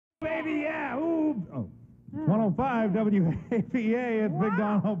baby, yeah. Ooh. Oh. 105 WAVA. It's Big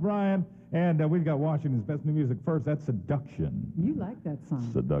Don O'Brien. And we've got Washington's best new music first. That's Seduction. You like that song.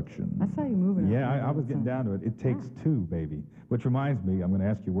 Seduction. I saw you moving. Yeah, I was getting down to it. It takes two, baby. Which reminds me, I'm going to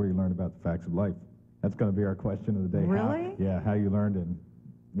ask you where you learned about the facts of life. That's going to be our question of the day. Really? How you learned and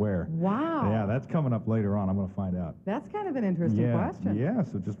where. Wow. Yeah, that's coming up later on. I'm going to find out. That's kind of an interesting question. Yeah,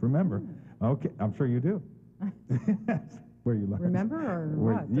 so just remember. Okay, I'm sure you do. Where you learned. Remember or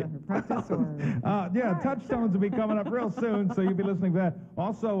what? Yeah. Practice or? Yeah, Touchstones will be coming up real soon, so you'll be listening to that.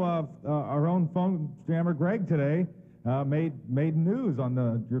 Also, our own phone jammer, Greg, today made news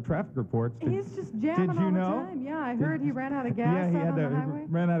on your traffic reports. He's just jamming all the time. Yeah, I heard he ran out of gas on the highway. He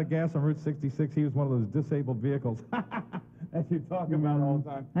ran out of gas on Route 66. He was one of those disabled vehicles that you talk about all the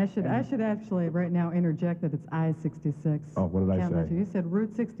time. I should actually right now interject that it's I-66. Oh, what did I say? You said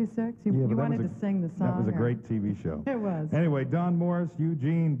Route 66? You wanted to sing the song? That was a great TV show. It was. Anyway, Don Morris,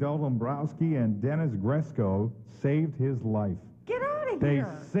 Eugene Dolombrowski, and Dennis Gresko saved his life. Get out of here.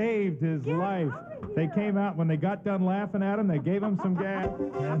 They saved his life. They came out, when they got done laughing at him, they gave him some gas.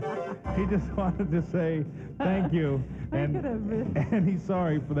 And he just wanted to say thank you. And he's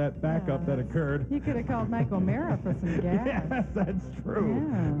sorry for that backup that occurred. He could have called Mike O'Mara for some gas. Yes, that's true.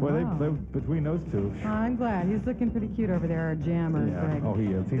 Yeah, Boy, between those two. I'm glad. He's looking pretty cute over there, our jammer. Yeah. Greg. Oh,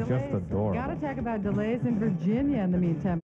 he is. He's just adorable. Got to talk about delays in Virginia in the meantime.